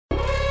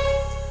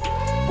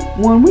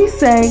When we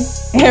say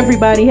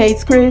everybody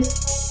hates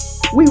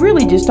Chris, we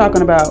really just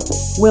talking about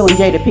Will and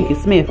Jada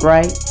Pinkett Smith,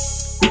 right?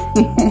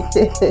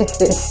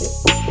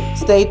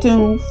 Stay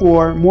tuned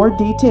for more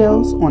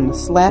details on the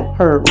slap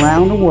heard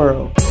round the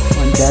world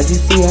on Jazzy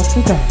C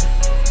After Dark.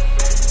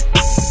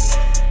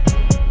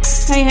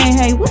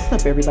 Hey, what's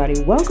up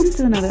everybody? Welcome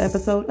to another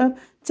episode of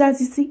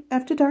Jazzy C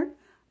After Dark.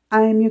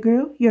 I am your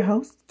girl, your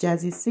host,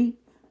 Jazzy C.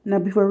 Now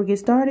before we get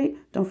started,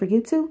 don't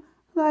forget to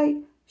like,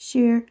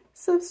 share,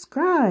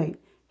 subscribe.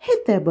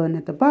 Hit that button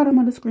at the bottom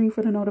of the screen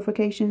for the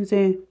notifications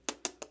and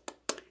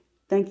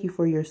thank you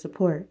for your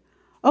support.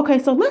 Okay,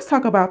 so let's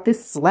talk about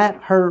this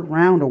slap heard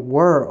round the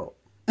world.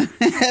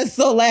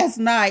 So last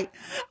night,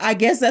 I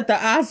guess at the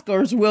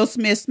Oscars, Will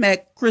Smith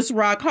smacked Chris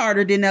Rock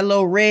harder than that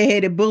little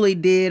redheaded bully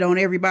did on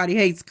Everybody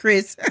Hates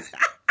Chris.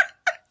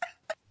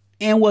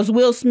 And was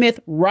Will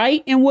Smith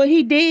right in what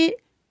he did?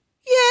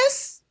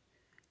 Yes.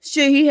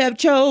 Should he have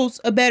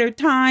chose a better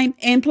time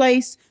and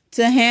place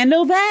to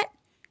handle that?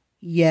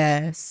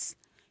 Yes.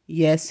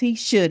 Yes, he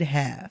should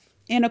have.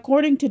 And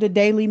according to the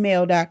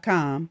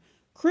dailymail.com,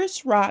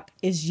 Chris Rock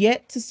is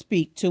yet to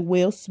speak to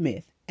Will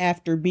Smith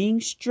after being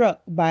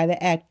struck by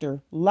the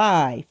actor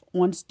live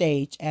on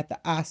stage at the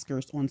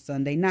Oscars on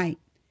Sunday night.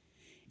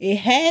 It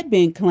had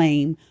been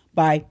claimed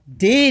by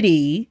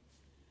Diddy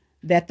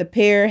that the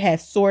pair had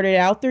sorted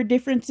out their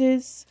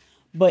differences,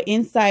 but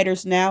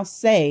insiders now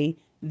say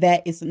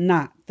that is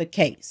not the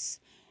case.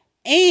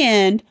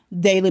 And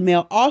Daily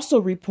Mail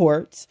also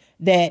reports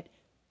that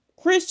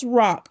Chris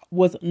Rock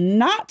was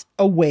not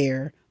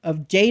aware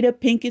of Jada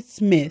Pinkett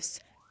Smith's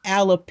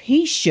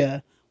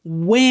alopecia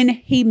when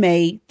he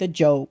made the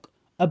joke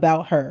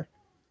about her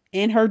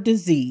and her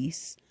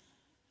disease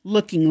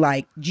looking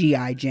like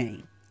G.I.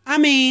 Jane. I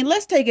mean,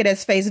 let's take it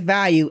as face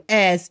value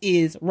as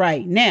is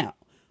right now.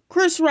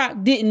 Chris Rock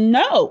didn't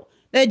know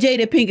that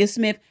Jada Pinkett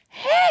Smith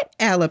had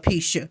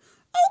alopecia.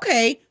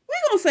 Okay,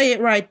 we're going to say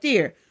it right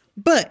there.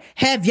 But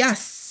have y'all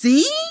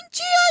seen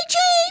G.I.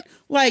 Jane?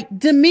 Like,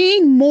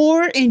 Demi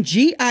Moore and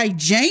G.I.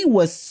 Jane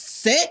was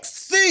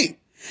sexy.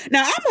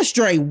 Now, I'm a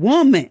straight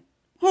woman,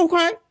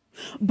 okay?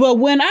 But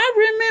when I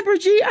remember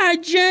G.I.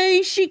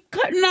 Jane, she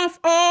cutting off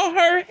all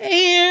her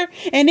hair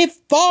and it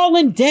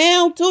falling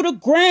down to the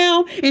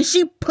ground and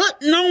she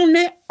putting on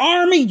that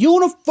army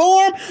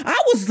uniform.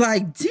 I was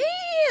like,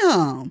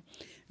 damn,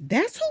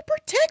 that's who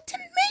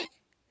protecting me?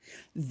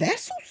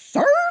 That's who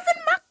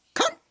serving my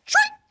country?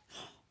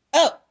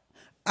 Oh,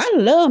 I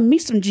love me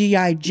some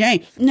G.I.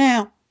 Jane.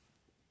 Now,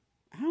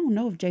 I don't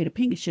know if Jada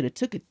Pinkett should have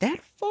took it that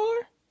far,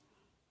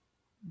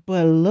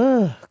 but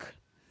look,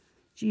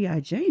 G.I.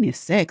 Jane is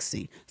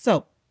sexy.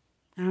 So,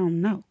 I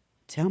don't know.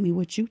 Tell me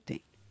what you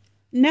think.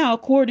 Now,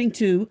 according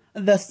to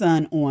The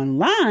Sun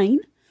Online,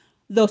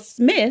 the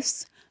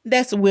Smiths,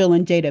 that's Will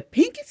and Jada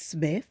Pinkett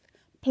Smith,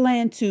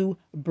 plan to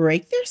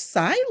break their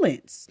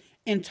silence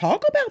and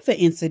talk about the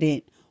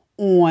incident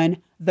on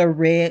the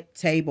Red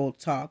Table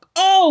Talk.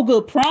 Oh,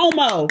 good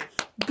promo.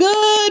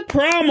 Good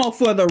promo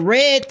for the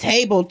Red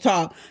Table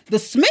Talk. The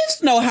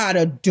Smiths know how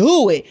to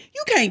do it.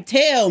 You can't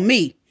tell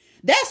me.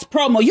 That's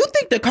promo. You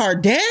think the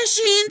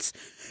Kardashians?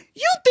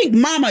 You think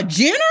Mama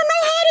Jenner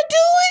know how to do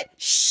it?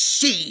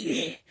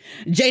 Shit.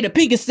 Jada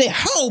Pinkett said,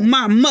 hold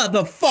my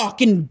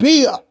motherfucking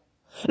beer.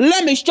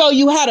 Let me show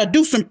you how to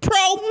do some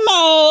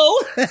promo.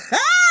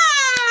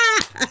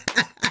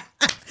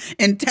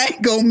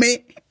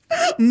 Entanglement.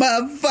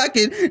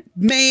 Motherfucking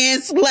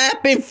man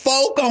slapping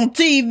folk on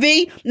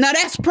TV. Now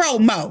that's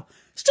promo.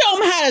 Show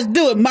them how to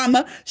do it,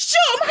 mama. Show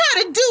them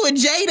how to do it,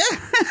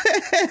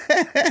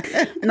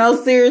 Jada. No,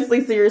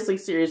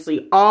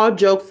 seriously. All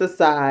jokes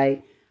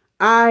aside,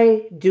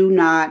 I do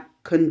not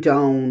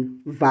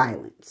condone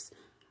violence.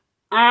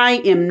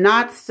 I am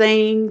not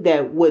saying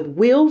that what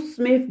Will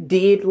Smith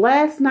did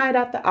last night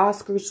at the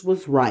Oscars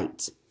was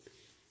right.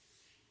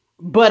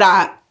 But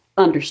I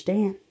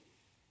understand.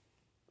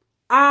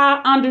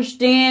 I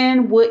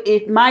understand what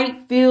it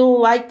might feel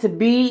like to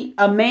be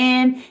a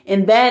man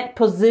in that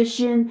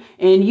position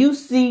and you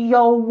see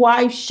your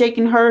wife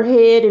shaking her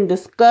head in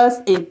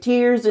disgust and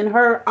tears in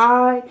her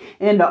eye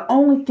and the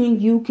only thing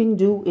you can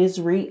do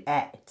is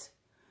react.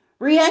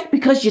 React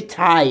because you're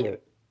tired.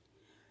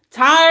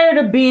 Tired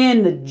of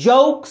being the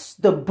jokes,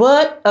 the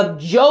butt of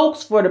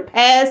jokes for the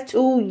past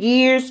 2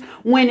 years.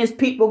 When is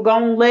people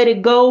gonna let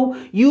it go?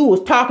 You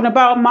was talking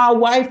about my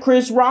wife,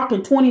 Chris Rock,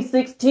 in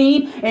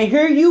 2016. And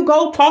here you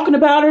go talking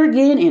about her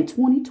again in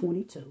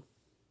 2022.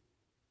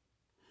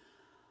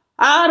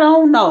 I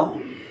don't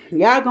know.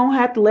 Y'all gonna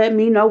have to let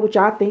me know what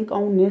y'all think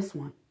on this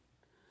one.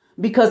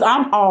 Because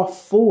I'm all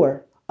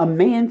for a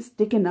man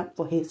sticking up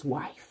for his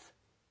wife.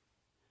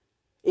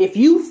 If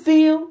you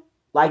feel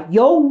like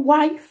your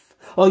wife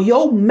or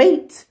your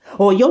mate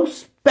or your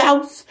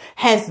spouse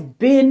has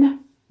been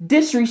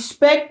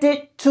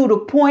disrespected to the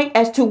point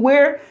as to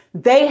where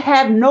they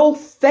have no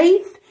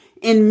faith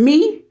in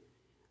me,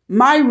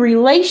 my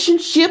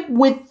relationship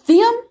with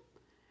them,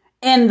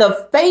 and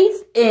the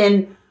faith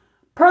and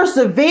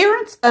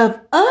perseverance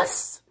of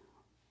us,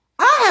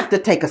 I have to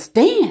take a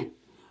stand.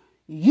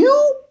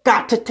 You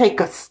got to take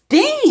a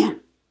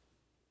stand.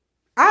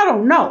 I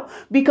don't know.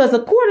 Because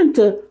according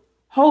to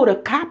Hold a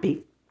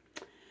Copy,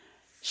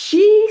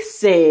 she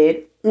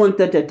said on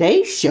the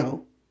Today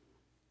Show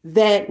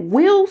that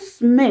Will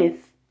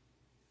Smith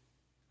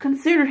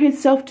considered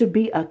himself to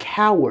be a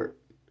coward.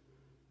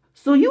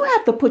 So you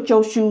have to put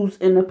your shoes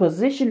in the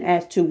position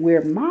as to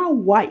where my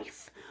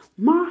wife,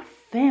 my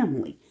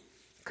family,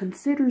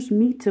 considers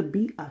me to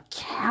be a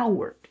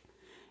coward.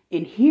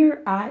 And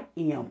here I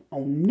am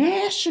on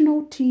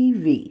national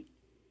TV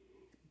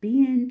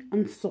being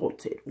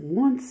insulted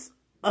once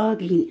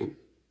again.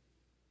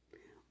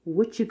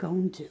 What you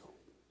gonna do?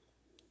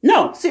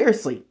 No,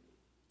 seriously.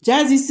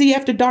 Jazzy C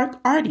After Dark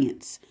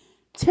audience,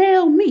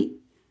 tell me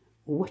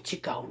what you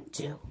gonna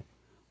do.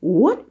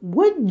 What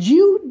would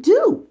you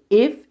do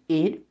if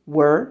it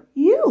were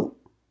you?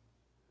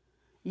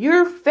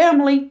 Your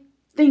family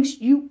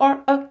thinks you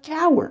are a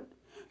coward.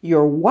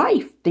 Your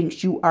wife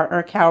thinks you are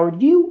a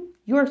coward. You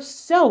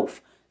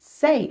yourself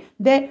say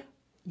that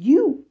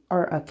you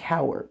are a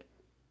coward.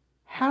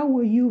 How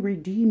will you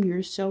redeem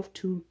yourself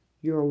to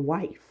your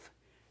wife,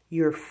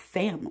 your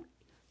family,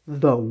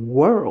 the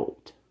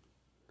world?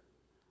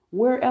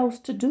 Where else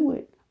to do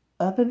it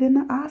other than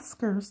the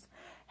Oscars?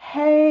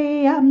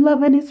 Hey, I'm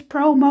loving this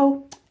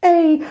promo.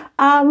 Hey,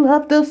 I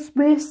love the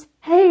Smiths.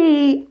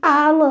 Hey,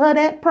 I love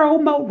that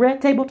promo.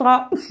 Red Table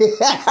Talk.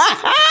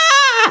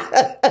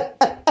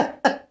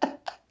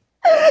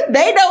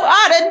 They know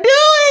how to do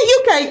it.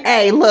 You can't.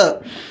 Hey,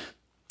 look.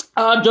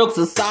 All jokes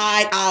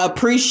aside, I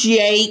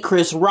appreciate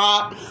Chris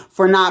Rock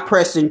for not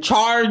pressing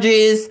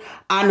charges.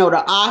 I know the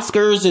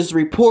Oscars is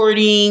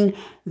reporting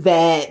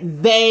that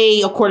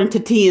they, according to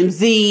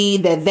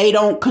TMZ, that they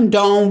don't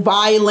condone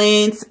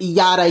violence,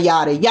 yada,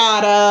 yada,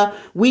 yada.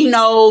 We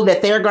know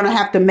that they're going to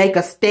have to make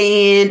a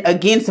stand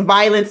against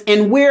violence,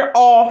 and we're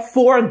all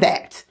for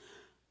that.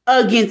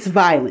 Against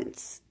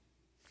violence.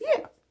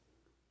 Yeah.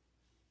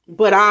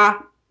 But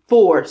I'm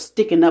for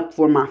sticking up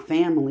for my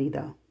family,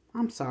 though.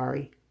 I'm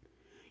sorry.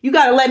 You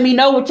got to let me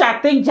know what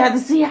y'all think, Jazzy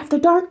C After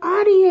Dark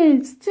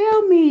audience.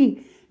 Tell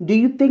me, do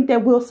you think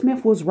that Will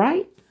Smith was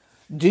right?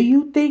 Do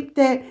you think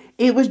that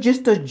it was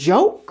just a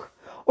joke?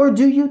 Or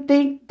do you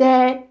think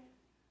that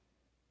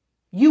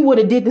you would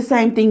have did the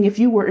same thing if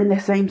you were in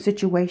the same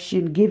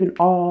situation, given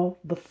all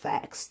the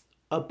facts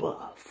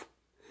above?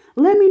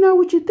 Let me know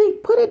what you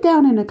think. Put it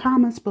down in the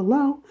comments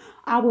below.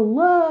 I would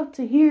love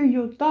to hear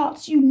your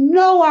thoughts. You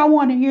know I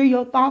want to hear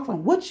your thoughts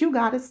on what you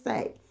got to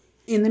say.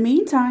 In the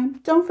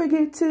meantime, don't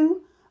forget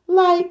to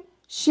like,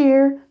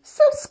 share,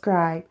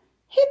 subscribe.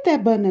 Hit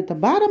that button at the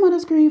bottom of the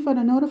screen for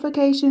the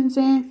notifications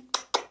and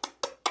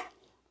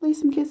leave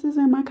some kisses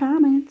in my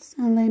comments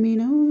and let me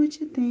know what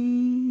you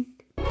think.